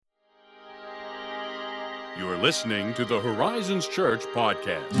You are listening to the Horizons Church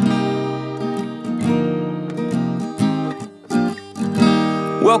podcast.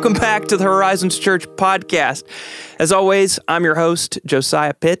 Welcome back to the Horizons Church podcast. As always, I'm your host,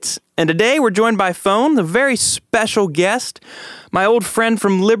 Josiah Pitts, and today we're joined by phone a very special guest, my old friend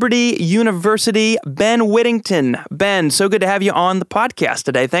from Liberty University, Ben Whittington. Ben, so good to have you on the podcast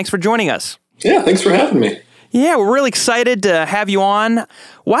today. Thanks for joining us. Yeah, thanks for having me. Yeah, we're really excited to have you on.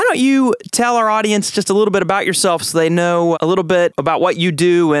 Why don't you tell our audience just a little bit about yourself so they know a little bit about what you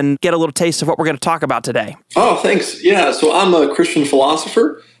do and get a little taste of what we're going to talk about today? Oh, thanks. Yeah, so I'm a Christian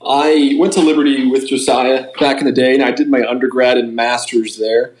philosopher. I went to Liberty with Josiah back in the day, and I did my undergrad and master's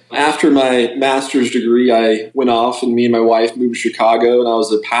there. After my master's degree, I went off, and me and my wife moved to Chicago, and I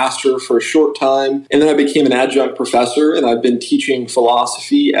was a pastor for a short time. And then I became an adjunct professor, and I've been teaching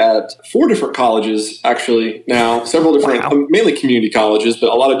philosophy at 4 different colleges, actually, now. Several different, mainly community colleges,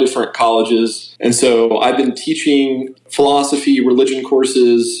 but a lot of different colleges. And so I've been teaching philosophy, religion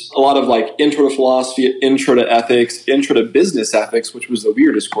courses, a lot of like intro to philosophy, intro to ethics, intro to business ethics, which was the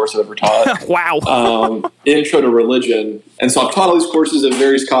weirdest course I've ever taught. Wow. Intro to religion. And so I've taught all these courses at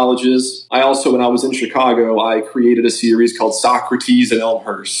various colleges. I also, when I was in Chicago, I created a series called Socrates and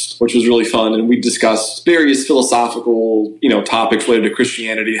Elmhurst, which was really fun. And we discussed various philosophical, topics related to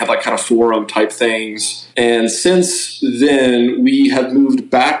Christianity, have like kind of forum type things. And since then, we have moved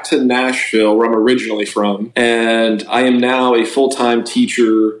back to Nashville, where I'm originally from. And I am now a full-time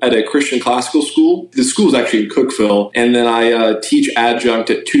teacher at a Christian classical school. The school is actually in Cookeville. And then I teach adjunct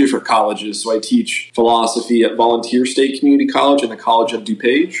at 2 different colleges. So I teach philosophy at Volunteer State Community College and the College of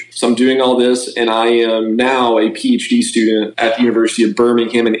DuPage. So I'm doing all this, and I am now a PhD student at the University of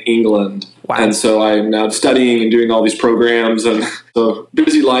Birmingham in England. Wow. And so I'm now studying and doing all these programs, and so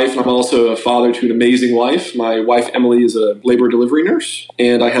busy life. And I'm also a father to an amazing wife. My wife, Emily, is a labor delivery nurse,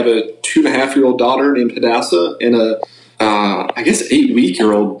 and I have a 2.5-year-old daughter named Hadassah and a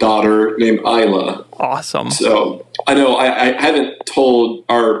 8-week-year-old daughter named Isla. Awesome. So I know I haven't told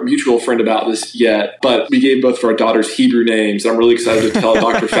our mutual friend about this yet, but we gave both of our daughters Hebrew names. I'm really excited to tell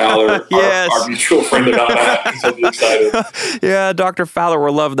Dr. Fowler, Yes. our mutual friend, about that. He's really excited. Yeah, Dr. Fowler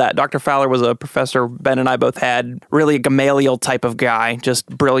will love that. Dr. Fowler was a professor Ben and I both had, really a Gamaliel type of guy, just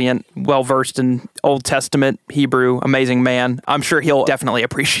brilliant, well-versed in Old Testament, Hebrew, amazing man. I'm sure he'll definitely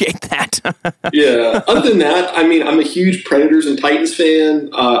appreciate that. Yeah. Other than that, I'm a huge Predators and Titans fan.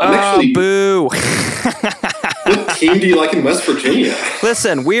 Boo. What team do you like in West Virginia?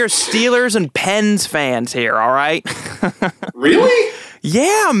 Listen, we're Steelers and Pens fans here, all right? Really?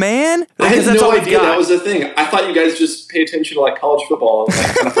 Yeah, man. I had no idea that was a thing. I thought you guys just pay attention to like college football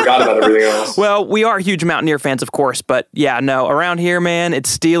and kind of forgot about everything else. Well, we are huge Mountaineer fans, of course, but yeah, no, around here, man,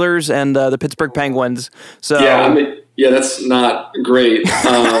 it's Steelers and the Pittsburgh Penguins. So yeah, that's not great.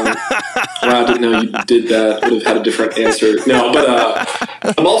 Wow, I didn't know you did that. Would have had a different answer. No, but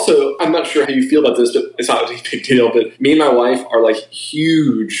I'm not sure how you feel about this, but it's not a big deal. But me and my wife are like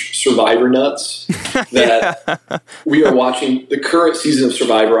huge Survivor nuts that we are watching the current season of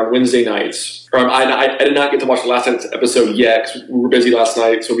Survivor on Wednesday nights. I did not get to watch the last night's episode yet because we were busy last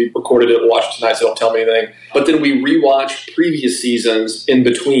night, so we recorded it. We'll watch it tonight, so don't tell me anything. But then we rewatched previous seasons in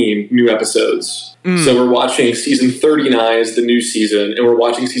between new episodes. So we're watching season 39 is the new season, and we're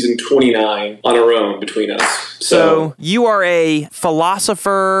watching season 29 on our own between us. So you are a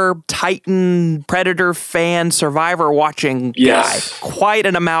philosopher, Titan, Predator fan, Survivor watching guy. Quite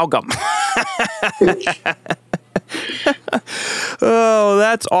an amalgam. Oh,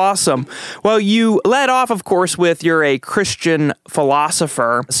 that's awesome. Well, you led off, of course, with you're a Christian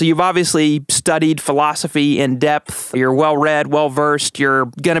philosopher. So you've obviously studied philosophy in depth. You're well-read, well-versed. You're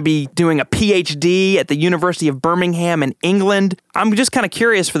going to be doing a PhD at the University of Birmingham in England. I'm just kind of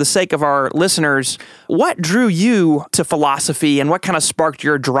curious, for the sake of our listeners, what drew you to philosophy and what kind of sparked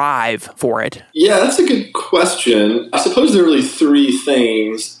your drive for it? Yeah, that's a good question. I suppose there are really 3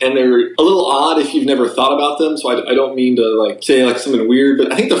 things, and they're a little odd if you've never thought about them, so I don't mean to say something weird,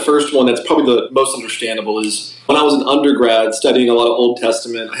 but I think the first one that's probably the most understandable is when I was an undergrad studying a lot of Old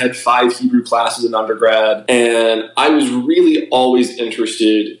Testament. I had 5 Hebrew classes in undergrad, and I was really always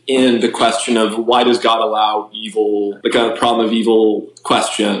interested in the question of why does God allow evil, the kind of problem of evil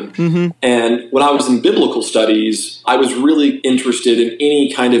question. Mm-hmm. And when I was in biblical studies, I was really interested in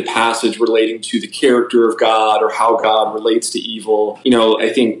any kind of passage relating to the character of God or how God relates to evil. I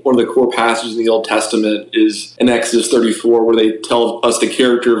think one of the core passages in the Old Testament is in Exodus 34, where they tell us the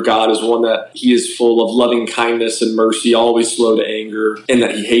character of God is one that he is full of loving kindness and mercy, always slow to anger, and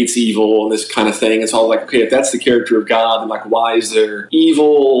that he hates evil and this kind of thing. And so I was like, okay, if that's the character of God, then like, why is there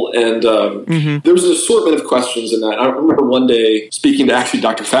evil? And there was an assortment of questions in that. I remember one day speaking to actually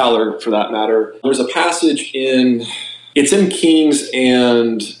Dr. Fowler, for that matter. There's a passage it's in Kings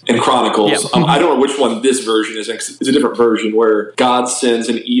and Chronicles. Yep. I don't know which one this version is. It's a different version where God sends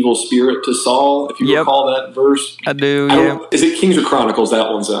an evil spirit to Saul, if you recall that verse. I do, yeah. Is it Kings or Chronicles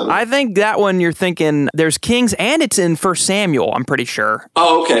that one's in? I think that one you're thinking, there's Kings and it's in 1 Samuel, I'm pretty sure.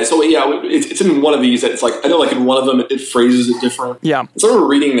 Oh, okay. So, yeah, it's in one of these. It's like, I know like in one of them it phrases it different. Yeah. So I remember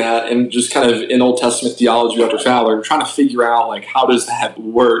reading that and just kind of in Old Testament theology, Dr. Fowler, and trying to figure out like, how does that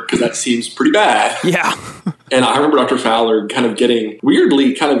work? Because that seems pretty bad. Yeah. And I remember Dr. Fowler kind of getting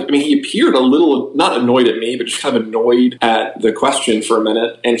weirdly he appeared a little, not annoyed at me, but just kind of annoyed at the question for a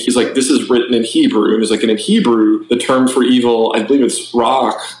minute. And he's like, this is written in Hebrew. And he's like, and in Hebrew, the term for evil, I believe it's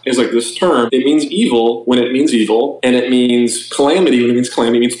rock, is like this term. It means evil when it means evil. And it means calamity when it means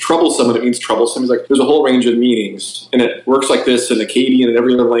calamity. It means troublesome when it means troublesome. He's like, there's a whole range of meanings. And it works like this in Akkadian and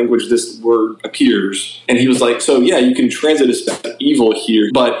every other language this word appears. And he was like, so yeah, you can translate it as evil here.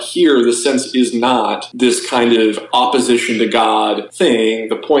 But here, the sense is not this kind of opposition to God thing.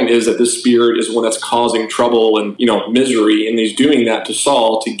 The point is that this spirit is one that's causing trouble and, misery, and he's doing that to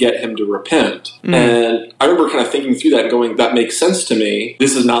Saul to get him to repent. And I remember kind of thinking through that and going, that makes sense to me.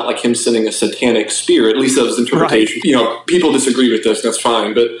 This is not like him sending a satanic spirit. At least that was the interpretation. Right. People disagree with this, that's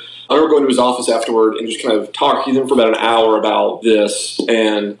fine. But I remember going to his office afterward and just kind of talking to him for about an hour about this.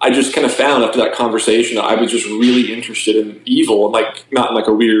 And I just kind of found after that conversation that I was just really interested in evil, like not in like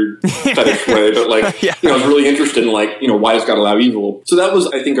a weird fetish way, but like, I was really interested in like, why does God allow evil? So that was,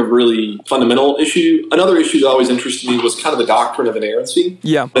 I think, a really fundamental issue. Another issue that always interested me was kind of the doctrine of inerrancy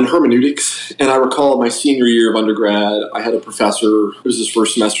and hermeneutics. And I recall my senior year of undergrad, I had a professor, it was his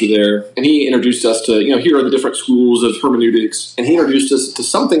first semester there, and he introduced us to, here are the different schools of hermeneutics. And he introduced us to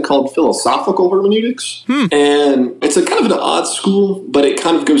something called philosophical hermeneutics. And it's a kind of an odd school, but it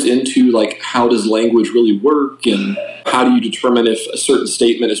kind of goes into like, how does language really work and how do you determine if a certain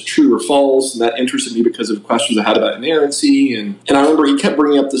statement is true or false? And that interested me because of questions I had about inerrancy. And I remember he kept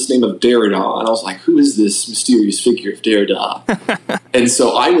bringing up this name of Derrida, and I was like, who is this mysterious figure of Derrida? And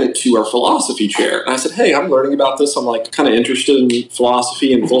so I went to our philosophy chair and I said, hey, I'm learning about this. I'm like kind of interested in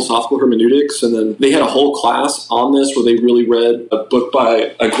philosophy and philosophical hermeneutics. And then they had a whole class on this where they really read a book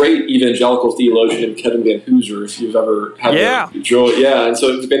by a great evangelical theologian named Kevin Van Hooser, if you've ever had the joy. Yeah, and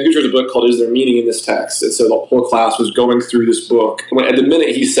so Van Hooser has a book called Is There Meaning in This Text? And so the whole class was going through this book. At the minute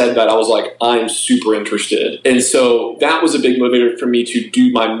he said that, I was like, I'm super interested. And so that was a big motivator for me to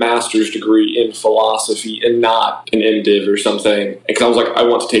do my master's degree in philosophy and not an MDiv or something. Because I was like, I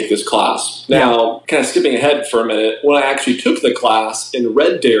want to take this class. Now, kind of skipping ahead for a minute, when I actually took the class and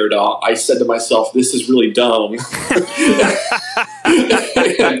read Derrida, I said to myself, this is really dumb.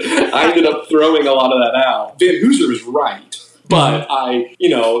 I ended up throwing a lot of that out. Van Hooser is right. But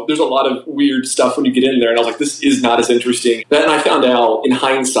there's a lot of weird stuff when you get in there, and I was like, this is not as interesting. Then I found out, in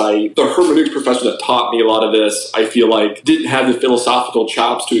hindsight, the hermeneutics professor that taught me a lot of this, I feel like, didn't have the philosophical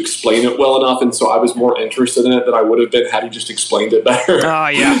chops to explain it well enough, and so I was more interested in it than I would have been had he just explained it better. Oh,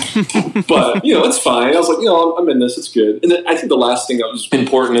 yeah. But, it's fine. I was like, I'm in this, it's good. And then I think the last thing that was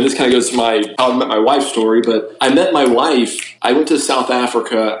important, and this kind of goes to how I met my wife's story, but I met my wife, I went to South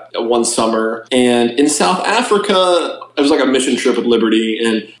Africa one summer, and in South Africa, it was like a mission trip with Liberty,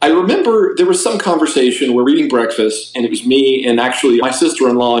 and I remember there was some conversation, we're eating breakfast, and it was me and actually my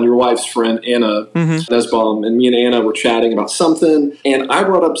sister-in-law and your wife's friend, Anna Nesbaum, and me and Anna were chatting about something, and I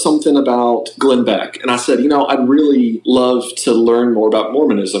brought up something about Glenn Beck, and I said, I'd really love to learn more about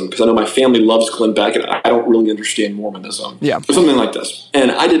Mormonism, because I know my family loves Glenn Beck, and I don't really understand Mormonism. Yeah. Or something like this.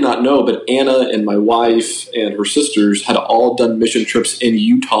 And I did not know, but Anna and my wife and her sisters had all done mission trips in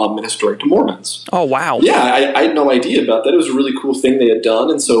Utah ministering to Mormons. Oh, wow. Yeah, I had no idea about that. It was a really cool thing they had done.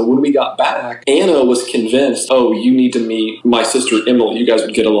 And so when we got back, Anna was convinced, you need to meet my sister Emily. You guys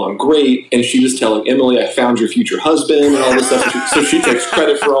would get along great. And she was telling Emily, I found your future husband and all this stuff. So she takes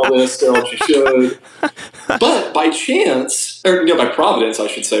credit for all this still, and she should. But by chance, or by providence, I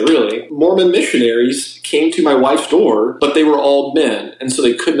should say, really, Mormon missionaries came to my wife's door, but they were all men. And so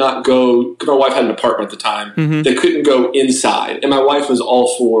they could not go, because my wife had an apartment at the time, they couldn't go inside. And my wife was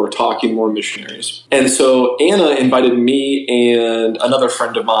all for talking more missionaries. And so Anna invited me and another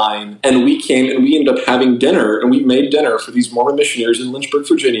friend of mine, and we came and we ended up having dinner, and we made dinner for these Mormon missionaries in Lynchburg,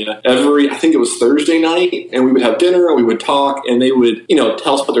 Virginia. I think it was Thursday night, and we would have dinner, and we would talk, and they would,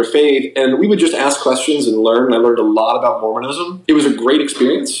 tell us about their faith, and we would just ask questions and learn. And I learned a lot about Mormonism. Mormonism. It was a great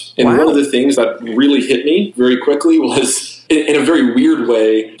experience. And Wow. one of the things that really hit me very quickly was, in a very weird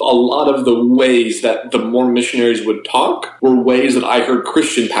way, a lot of the ways that the Mormon missionaries would talk were ways that I heard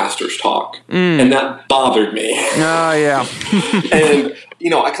Christian pastors talk. And that bothered me. Oh, yeah. And,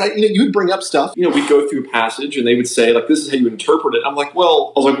 you would bring up stuff, we'd go through a passage and they would say, like, this is how you interpret it. I'm like,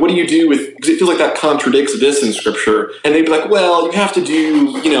 well, what do you do with, because it feels like that contradicts this in Scripture. And they'd be like, well, you have to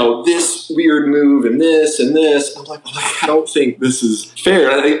do, this weird move and this and this. I'm like, I don't think this is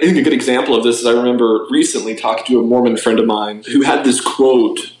fair. And I think a good example of this is I remember recently talking to a Mormon friend of mine who had this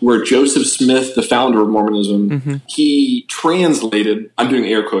quote where Joseph Smith, the founder of Mormonism, he translated, I'm doing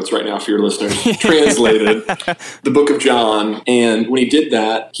air quotes right now for your listeners, translated the book of John. And when he did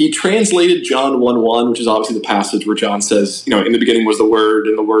that, he translated John 1:1, which is obviously the passage where John says, in the beginning was the Word,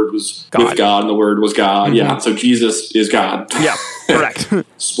 and the Word was with God, and the Word was God. Yeah, so Jesus is God. Yeah, correct.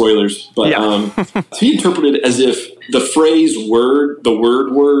 Spoilers. But so he interpreted it as if the phrase word, the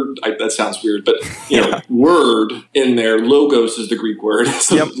word, that sounds weird, but, word in there, logos is the Greek word.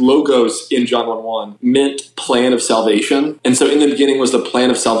 So logos in John 1:1 meant plan of salvation. And so in the beginning was the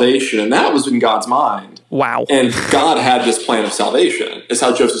plan of salvation, and that was in God's mind. Wow. And God had this plan of salvation, is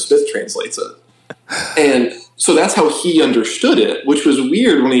how Joseph Smith translates it. And so that's how he understood it, which was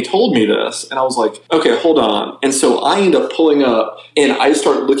weird when he told me this. And I was like, okay, hold on. And so I end up pulling up and I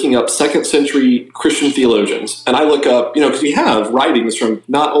start looking up 2nd century Christian theologians. And I look up, because we have writings from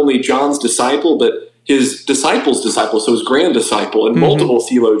not only John's disciple, but his disciple's disciple, so his grand disciple, and multiple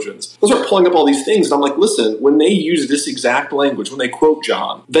theologians. I start pulling up all these things, and I'm like, listen, when they use this exact language, when they quote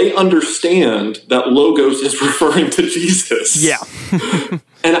John, they understand that logos is referring to Jesus. Yeah.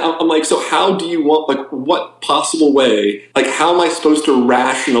 And I'm like, so how do you want, what possible way, how am I supposed to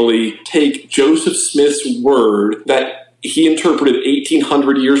rationally take Joseph Smith's word that he interpreted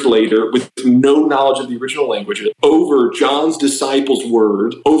 1,800 years later with no knowledge of the original language over John's disciples'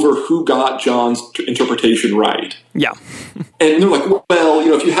 word, over who got John's interpretation right? Yeah. And they're like, well,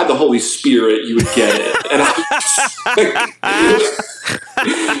 if you had the Holy Spirit, you would get it. And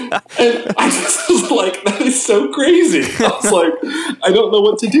I just was like, that is so crazy. I was like, I don't know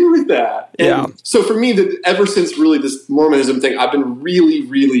what to do with that. And so for me, ever since really this Mormonism thing, I've been really,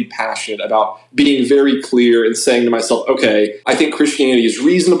 really passionate about being very clear and saying to myself, okay, I think Christianity is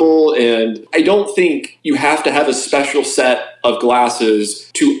reasonable, and I don't think you have to have a special set of glasses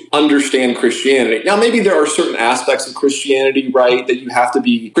to understand Christianity. Now, maybe there are certain aspects of Christianity, right, that you have to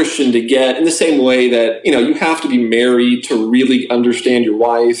be Christian to get, in the same way that, you have to be married to really understand your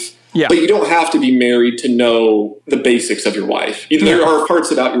wife. Yeah. But you don't have to be married to know the basics of your wife. There are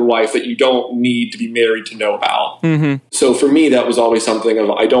parts about your wife that you don't need to be married to know about. Mm-hmm. So for me, that was always something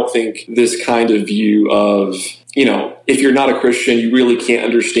of, I don't think this kind of view of, if you're not a Christian, you really can't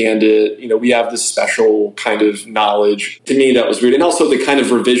understand it. We have this special kind of knowledge. To me, that was weird. And also the kind of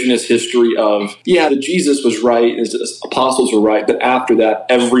revisionist history of, that Jesus was right and his apostles were right, but after that,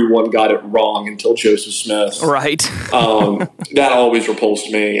 everyone got it wrong until Joseph Smith. Right. That always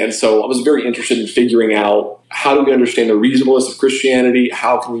repulsed me. And so I was very interested in figuring out, how do we understand the reasonableness of Christianity?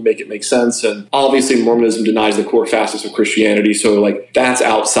 How can we make it make sense? And obviously Mormonism denies the core facets of Christianity. So that's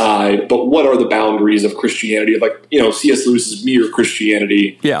outside. But what are the boundaries of Christianity? C.S. Lewis's mere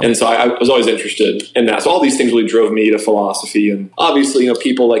Christianity. Yeah. And so I was always interested in that. So all these things really drove me to philosophy. And obviously,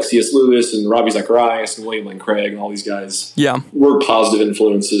 people like C.S. Lewis and Ravi Zacharias and William Lane Craig and all these guys were positive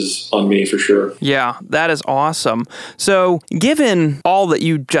influences on me for sure. Yeah, that is awesome. So given all that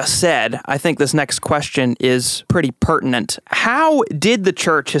you just said, I think this next question is pretty pertinent. How did the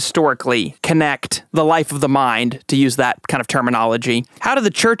church historically connect the life of the mind, to use that kind of terminology? How did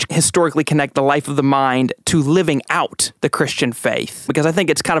the church historically connect the life of the mind to living out the Christian faith? Because I think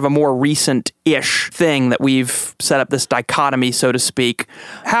it's kind of a more recent-ish thing that we've set up this dichotomy, so to speak.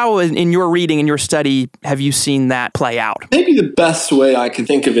 How, in your reading and your study, have you seen that play out? Maybe the best way I can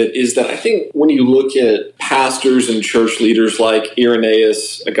think of it is that I think when you look at pastors and church leaders like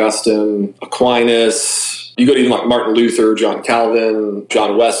Irenaeus, Augustine, Aquinas, you go to even like Martin Luther, John Calvin,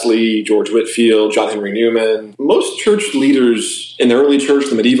 John Wesley, George Whitefield, John Henry Newman. Most church leaders in the early church,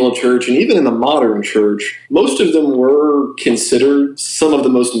 the medieval church, and even in the modern church, most of them were considered some of the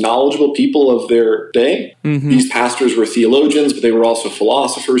most knowledgeable people of their day. Mm-hmm. These pastors were theologians, but they were also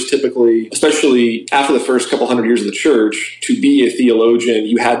philosophers typically, especially after the first couple hundred years of the church. To be a theologian,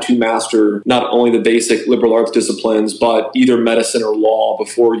 you had to master not only the basic liberal arts disciplines, but either medicine or law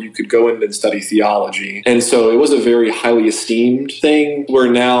before you could go in and study theology. And And so it was a very highly esteemed thing,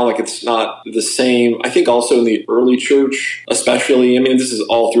 where now, like, it's not the same. I think also in the early church, especially, I mean, this is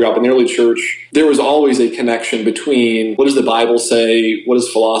all throughout, but in the early church, there was always a connection between what does the Bible say, what does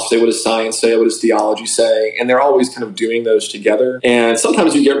philosophy say, what does science say, what does theology say, and they're always kind of doing those together. And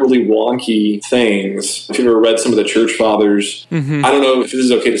sometimes you get really wonky things. If you've ever read some of the church fathers, I don't know if this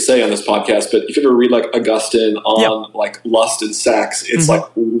is okay to say on this podcast, but if you ever read like Augustine on like lust and sex, it's like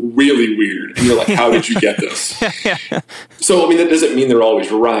really weird. And you're like, how did you get this? So, I mean, that doesn't mean they're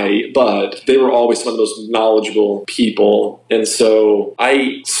always right, but they were always some of the most knowledgeable people. And so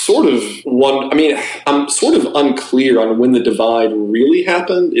I'm sort of unclear on when the divide really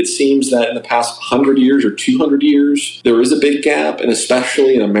happened. It seems that in the past 100 years or 200 years, there is a big gap, and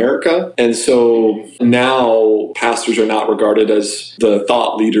especially in America. And so now pastors are not regarded as the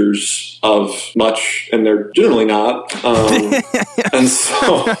thought leaders of much, and they're generally not. And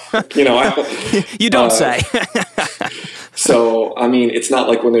so, you don't say. So, I mean, it's not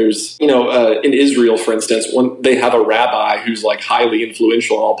like when there's, in Israel, for instance, when they have a rabbi who's like highly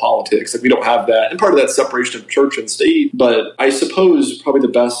influential in all politics, like we don't have that. And part of that separation of church and state. But I suppose probably the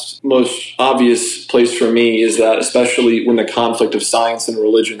best, most obvious place for me is that, especially when the conflict of science and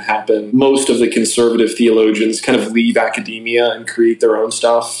religion happened, most of the conservative theologians kind of leave academia and create their own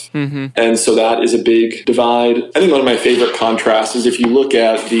stuff. And so that is a big divide. I think one of my favorite contrasts is if you look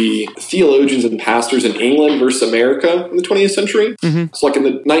at the theologians and pastors in England versus America in the 20th century. So like in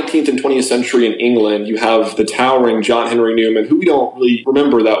the 19th and 20th century in England, you have the towering John Henry Newman, who we don't really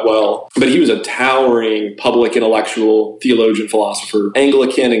remember that well, but he was a towering public intellectual theologian, philosopher,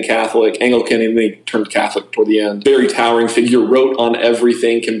 Anglican and Catholic, Anglican, and they turned Catholic toward the end. Very towering figure, wrote on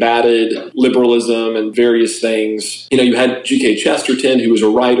everything, combated liberalism and various things. You had G.K. Chesterton, who was a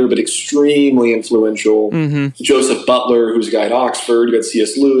writer, but extremely influential. Joseph Butler, who was a guy at Oxford. You had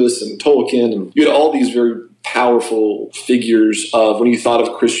C.S. Lewis and Tolkien, and you had all these very powerful figures of when you thought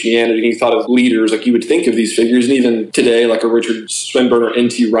of Christianity and you thought of leaders, like you would think of these figures. And even today, like a Richard Swinburne or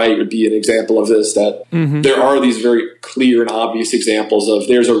N.T. Wright would be an example of this, that there are these very clear and obvious examples of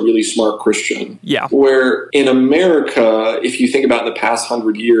there's a really smart Christian. Yeah. Where in America, if you think about in the past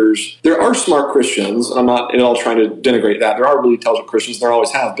 100 years, there are smart Christians, and I'm not at all trying to denigrate that. There are really intelligent Christians, and there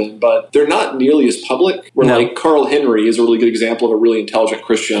always have been, but they're not nearly as public. Where like Carl Henry is a really good example of a really intelligent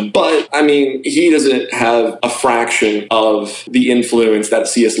Christian. But I mean, he doesn't have a fraction of the influence that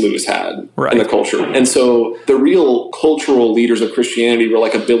C.S. Lewis had in the culture. And so the real cultural leaders of Christianity were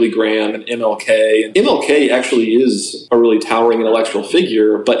like a Billy Graham and MLK. And MLK actually is a really towering intellectual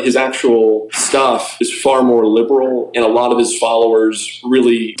figure, but his actual stuff is far more liberal, and a lot of his followers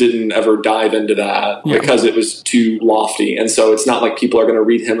really didn't ever dive into that because it was too lofty. And so it's not like people are going to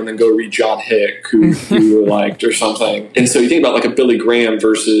read him and then go read John Hick, who liked or something. And so you think about like a Billy Graham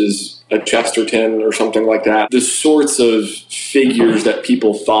versus a Chesterton or something like that. The sorts of figures that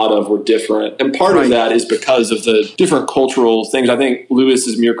people thought of were different. And part of that is because of the different cultural things. I think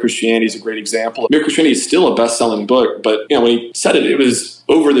Lewis's Mere Christianity is a great example. Mere Christianity is still a best-selling book, but when he said it, it was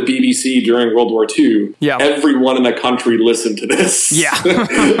over the BBC during World War II. Yeah. Everyone in the country listened to this. Yeah.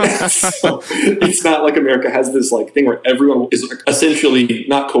 So it's not like America has this like thing where everyone is essentially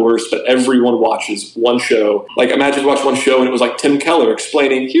not coerced, but everyone watches one show. Like imagine you watch one show and it was like Tim Keller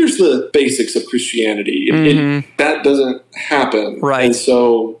explaining, here's the basics of Christianity. That doesn't happen. Right. And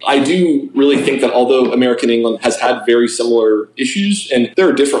so I do really think that although American England has had very similar issues, and there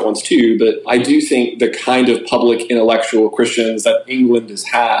are different ones too, but I do think the kind of public intellectual Christians that England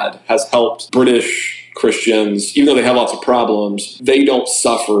has helped British Christians, even though they have lots of problems, they don't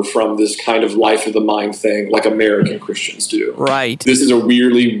suffer from this kind of life of the mind thing like American Christians do. Right. This is a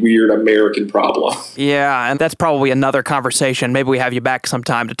weirdly weird American problem. Yeah, and that's probably another conversation. Maybe we have you back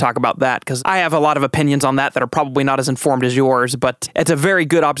sometime to talk about that, because I have a lot of opinions on that are probably not as informed as yours, but it's a very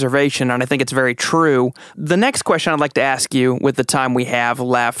good observation, and I think it's very true. The next question I'd like to ask you with the time we have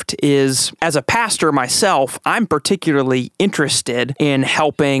left is, as a pastor myself, I'm particularly interested in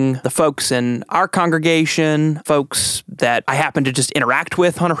helping the folks in our congregation, folks that I happen to just interact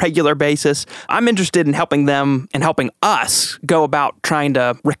with on a regular basis. I'm interested in helping them and helping us go about trying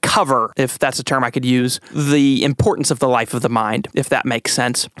to recover, if that's a term I could use, the importance of the life of the mind, if that makes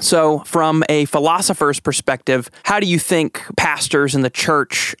sense. So from a philosopher's perspective, how do you think pastors in the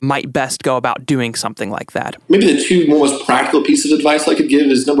church might best go about doing something like that? Maybe the two most practical pieces of advice I could give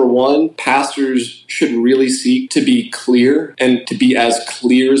is, number one, pastors should really seek to be clear and to be as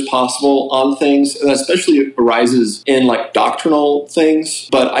clear as possible on things. And especially arises in like doctrinal things.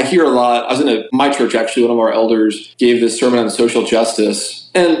 But I hear a lot, my church actually, one of our elders gave this sermon on social justice.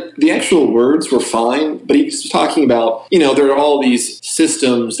 And the actual words were fine, but he was talking about, there are all these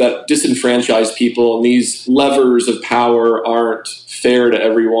systems that disenfranchise people, and these levers of power aren't fair to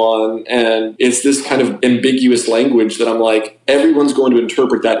everyone. And it's this kind of ambiguous language that I'm like, everyone's going to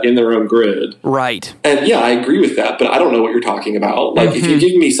interpret that in their own grid. Right. And yeah, I agree with that, but I don't know what you're talking about. Like, if you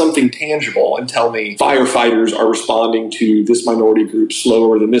give me something tangible and tell me firefighters are responding to this minority group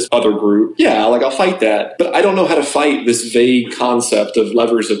slower than this other group, yeah, like, I'll fight that. But I don't know how to fight this vague concept of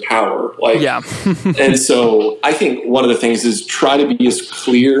levers of power. Like, yeah. And so I think one of the things is try to be as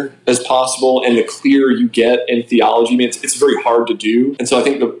clear as possible. And the clearer you get in theology, I mean, it's very hard to do. And so I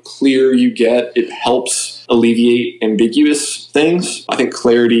think the clearer you get, it helps alleviate ambiguous things. I think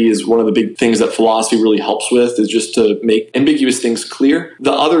clarity is one of the big things that philosophy really helps with, is just to make ambiguous things clear.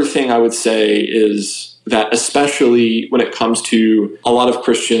 The other thing I would say is that, especially when it comes to a lot of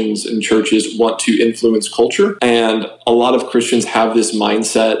Christians and churches want to influence culture, and a lot of Christians have this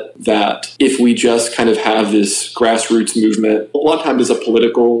mindset that if we just kind of have this grassroots movement, a lot of times it's a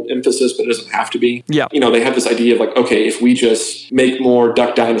political emphasis, but it doesn't have to be. Yeah. They have this idea of like, okay, if we just make more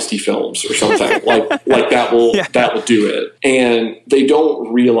Duck Dynasty films or something, like that will do it. And they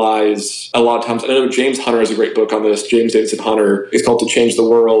don't realize a lot of times, I know James Hunter has a great book on this, James Davidson Hunter, it's called To Change the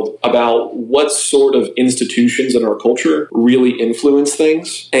World, about what sort of institutions in our culture really influence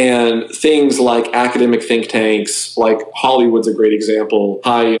things. And things like academic think tanks, like Hollywood's a great example,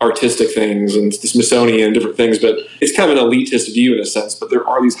 high artistic things and the Smithsonian and different things, but it's kind of an elitist view in a sense, but there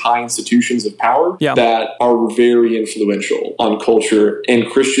are these high institutions of power that are very influential on culture, and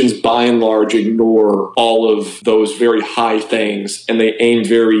Christians by and large ignore all of those very high things, and they aim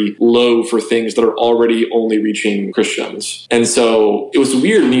very low for things that are already only reaching Christians. And so it was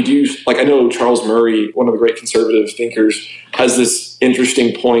weird when you do, like, I know Charles Murray, one of the great conservative thinkers, has this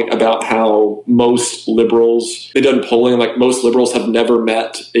interesting point about how most liberals, they've done polling, like most liberals have never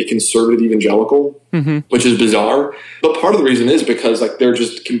met a conservative evangelical, which is bizarre. But part of the reason is because like they're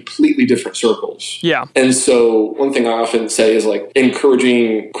just completely different circles. Yeah. And so one thing I often say is like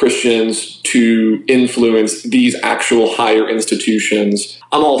encouraging Christians to influence these actual higher institutions.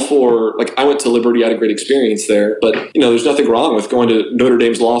 I'm all for, like, I went to Liberty, I had a great experience there, but, there's nothing wrong with going to Notre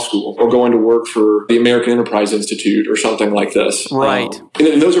Dame's law school or going to work for the American Enterprise Institute or something like this. Right.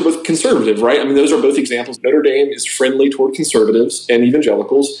 And those are both conservative, right? I mean, those are both examples. Notre Dame is friendly toward conservatives and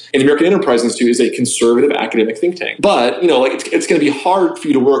evangelicals, and the American Enterprise Institute is a conservative academic think tank. But, it's going to be hard for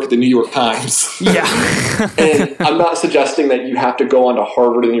you to work at the New York Times. Yeah. And I'm not suggesting that you have to go on to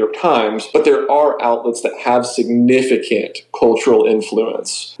Harvard and the New York Times, but there are outlets that have significant cultural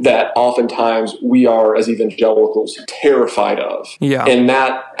influence that oftentimes we are, as evangelicals, terrified of. Yeah. And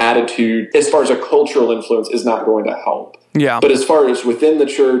that attitude, as far as a cultural influence, is not going to help. Yeah. But as far as within the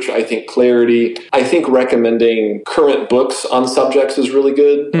church, I think clarity, I think recommending current books on subjects is really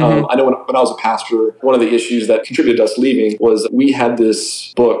good. I know when I was a pastor, one of the issues that contributed to us leaving was we had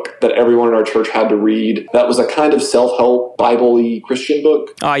this book that everyone in our church had to read that was a kind of self-help, Bible-y Christian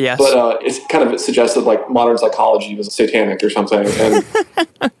book. Ah, yes. But it's kind of suggested like modern psychology was satanic or something. And,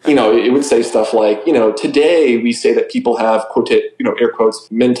 it would say stuff like, today we say that people have, air quotes,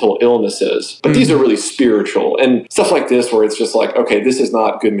 mental illnesses, but these are really spiritual and stuff like this, where it's just like, okay, this is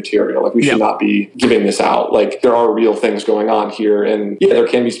not good material. Like, we should not be giving this out. Like, there are real things going on here. And yeah, there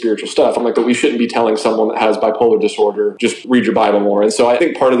can be spiritual stuff. I'm like, but we shouldn't be telling someone that has bipolar disorder, just read your Bible more. And so I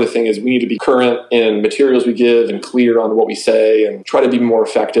think part of the thing is we need to be current in materials we give and clear on what we say and try to be more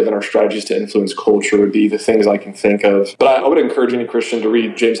effective in our strategies to influence culture would be the things I can think of. But I would encourage any Christian to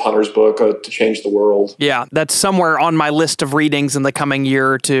read James Hunter's book, To Change the World. Yeah, that's somewhere on my list of readings in the coming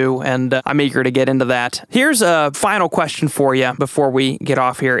year or two, and I'm eager to get into that. Here's a final question for you before we get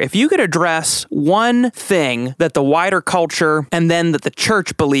off here. If you could address one thing that the wider culture and then that the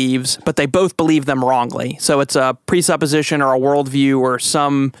church believes, but they both believe them wrongly. So it's a presupposition or a worldview or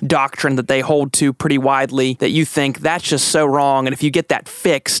some doctrine that they hold to pretty widely that you think that's just so wrong, and if you get that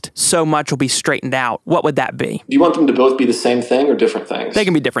fixed, so much will be straightened out. What would that be? Do you want them to both be the same thing or different things? They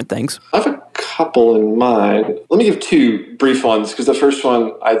can be different things. I have a couple in mind. Let me give two brief ones, because the first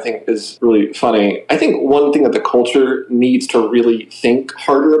one I think is really funny. I think one thing that the culture needs to really think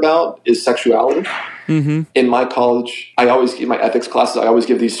harder about is sexuality. In my college, in my ethics classes, I always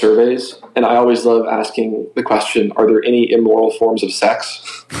give these surveys, and I always love asking the question, are there any immoral forms of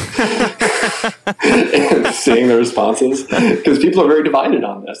sex? And seeing the responses, because people are very divided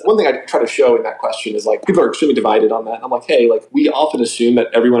on this. One thing I try to show in that question is like, people are extremely divided on that. I'm like, hey, like, we often assume that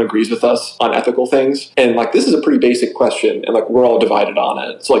everyone agrees with us on ethical things, and like, this is a pretty basic question, and like, we're all divided on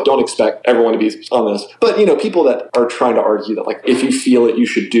it. So like, don't expect everyone to be on this. But people that are trying to argue that like, if you feel it, you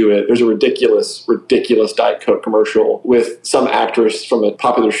should do it, there's a ridiculous ridiculous Diet Coke commercial with some actress from a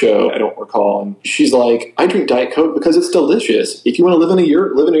popular show, I don't recall. And she's like, I drink Diet Coke because it's delicious. If you want to live in a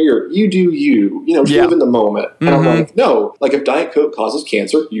year, live in a year. You do you. You know, just live in the moment. And I'm like, no, like if Diet Coke causes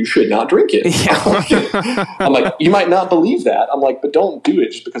cancer, you should not drink it. Yeah. I'm like, you might not believe that. I'm like, but don't do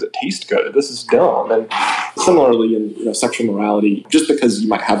it just because it tastes good. This is dumb. And similarly in sexual morality, just because you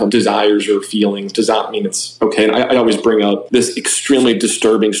might have desires or feelings does not mean it's okay. And I always bring up this extremely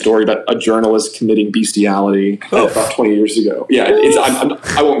disturbing story about a journalist committing bestiality about 20 years ago. Yeah,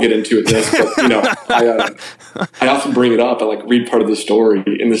 I won't get into it but I often bring it up. I like read part of the story,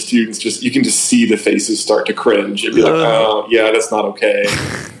 and the students you can just see the faces start to cringe and be like, oh, yeah, that's not okay.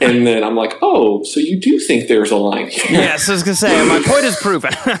 And then I'm like, oh, so you do think there's a line here? Yes, I was going to say, my point is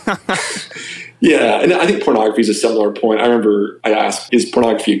proven. Yeah, and I think pornography is a similar point. I remember I asked, is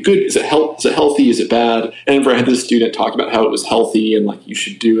pornography good? Is it healthy? Is it bad? And I remember I had this student talk about how it was healthy and like you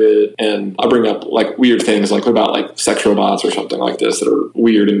should do it. And I bring up like weird things, like what about like sex robots or something like this that are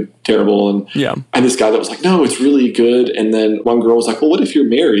weird and terrible. And I had this guy that was like, no, it's really good. And then one girl was like, well, what if you're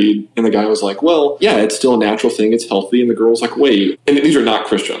married? And the guy was like, well, yeah, it's still a natural thing. It's healthy. And the girl was like, wait. And these are not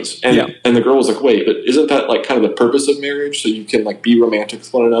Christians. And the girl was like, wait, but isn't that like kind of the purpose of marriage? So you can like be romantic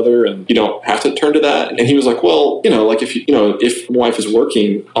with one another and you don't have to turn to that. And he was like, well, like if my wife is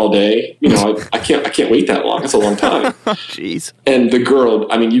working all day, I can't wait that long. That's a long time. Jeez. And the girl,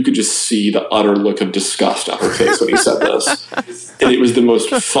 I mean, you could just see the utter look of disgust on her face when he said this. And it was the most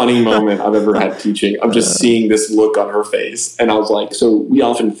funny moment I've ever had teaching. I'm just seeing this look on her face. And I was like, so we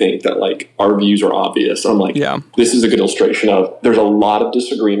often think that like our views are obvious. I'm like, this is a good illustration of there's a lot of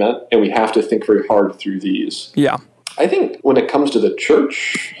disagreement and we have to think very hard through these. Yeah. I think when it comes to the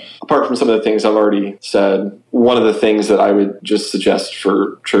church, apart from some of the things I've already said, one of the things that I would just suggest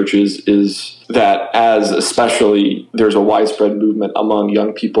for churches is that as especially there's a widespread movement among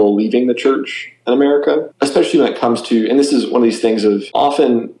young people leaving the church in America, especially when it comes to, and this is one of these things of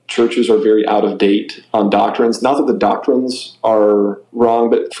often churches are very out of date on doctrines. Not that the doctrines are wrong,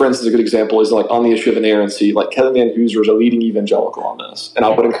 but for instance, a good example is like on the issue of inerrancy, like Kevin Van Hooser is a leading evangelical on this. And I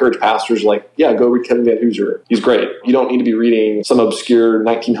would encourage pastors like, yeah, go read Kevin Van Hooser. He's great. You don't need to be reading some obscure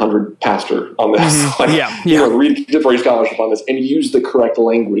 1900 pastor on this. Read contemporary scholarship on this and use the correct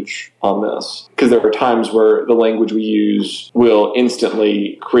language on this. Because there are times where the language we use will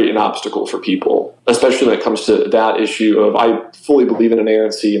instantly create an obstacle for people, especially when it comes to that issue of I fully believe in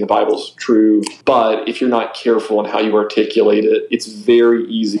inerrancy and the Bible's true, but if you're not careful in how you articulate it, it's very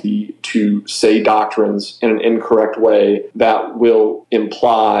easy to say doctrines in an incorrect way that will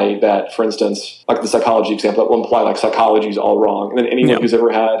imply that, for instance, like the psychology example, that will imply like psychology is all wrong. And then anyone who's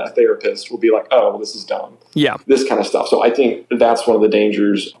ever had a therapist will be like, oh, well, this is dumb. Yeah. This kind of stuff. So I think that's one of the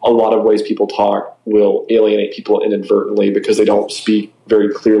dangers. A lot of ways people talk will alienate people inadvertently because they don't speak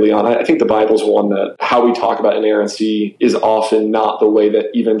very clearly on it. I think the Bible's one that how we talk about inerrancy is often not the way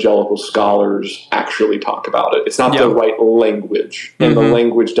that evangelical scholars actually talk about it. It's not the right language, and the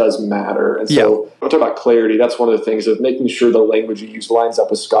language does matter. And so when I talk about clarity, that's one of the things of making sure the language you use lines up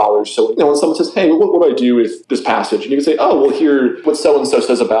with scholars. So when someone says, hey, what do I do with this passage? And you can say, oh, well, here, what so-and-so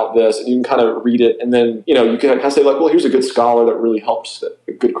says about this, and you can kind of read it, and then, you can kind of say, like, well, here's a good scholar that really helps,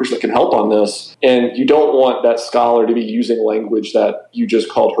 a good Christian that can help on this. And you don't want that scholar to be using language that you just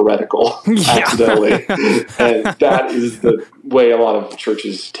called heretical accidentally. And that is the way a lot of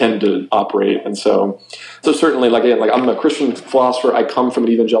churches tend to operate. And so certainly, I'm a Christian philosopher. I come from an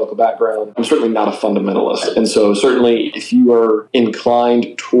evangelical background. I'm certainly not a fundamentalist. And so certainly if you are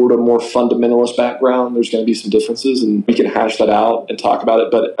inclined toward a more fundamentalist background, there's going to be some differences and we can hash that out and talk about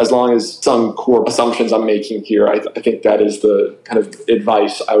it. But as long as some core assumptions I'm making here, I think that is the kind of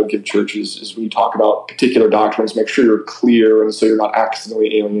advice I would give churches is when you talk about particular doctrines, make sure you're clear and so you're not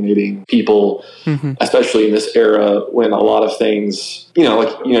accidentally alienating people, especially in this era when a lot of things, you have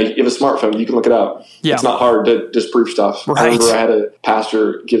a smartphone, you can look it up. Yeah. It's not hard to disprove stuff. Right. I remember I had a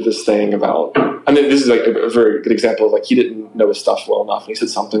pastor give this thing about, this is like a very good example of he didn't know his stuff well enough. And he said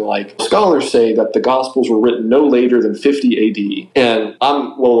something like, scholars say that the Gospels were written no later than 50 AD. And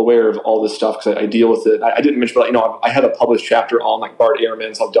I'm well aware of all this stuff because I deal with it. I didn't mention, but I had a published chapter on Bart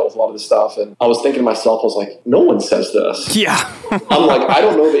Ehrman, so I've dealt with a lot of this stuff. And I was thinking to myself, I was like, no one says this. Yeah. I'm like, I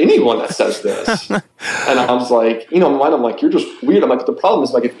don't know of anyone that says this. And I was like, in my mind, I'm like, you're just weird. I'm like, the problem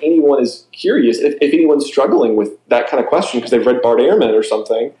is if anyone is curious, if anyone's struggling with that kind of question because they've read Bart Ehrman or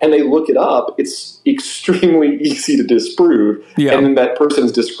something and they look it up, it's extremely easy to disprove. Yeah. And then that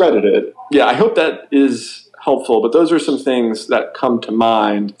person's discredited. Yeah, I hope that is helpful, but those are some things that come to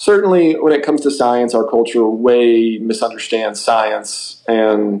mind. Certainly when it comes to science, our culture way misunderstands science,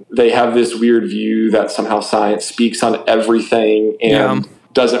 and they have this weird view that somehow science speaks on everything, and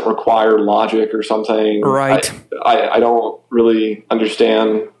doesn't require logic or something. Right. I don't really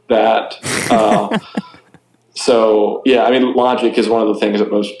understand that. So, yeah, I mean, logic is one of the things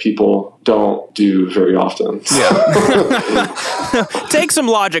that most people don't do very often. Yeah. Take some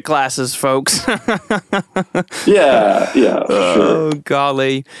logic classes, folks. Yeah, sure. Oh,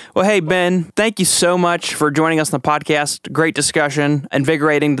 golly. Well, hey, Ben, thank you so much for joining us on the podcast. Great discussion,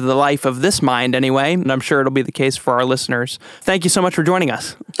 invigorating to the life of this mind anyway, and I'm sure it'll be the case for our listeners. Thank you so much for joining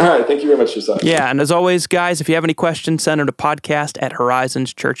us. All right, thank you very much, Josiah. Yeah, and as always, guys, if you have any questions, send them to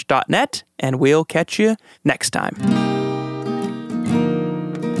podcast@horizonschurch.net, and we'll catch you next time.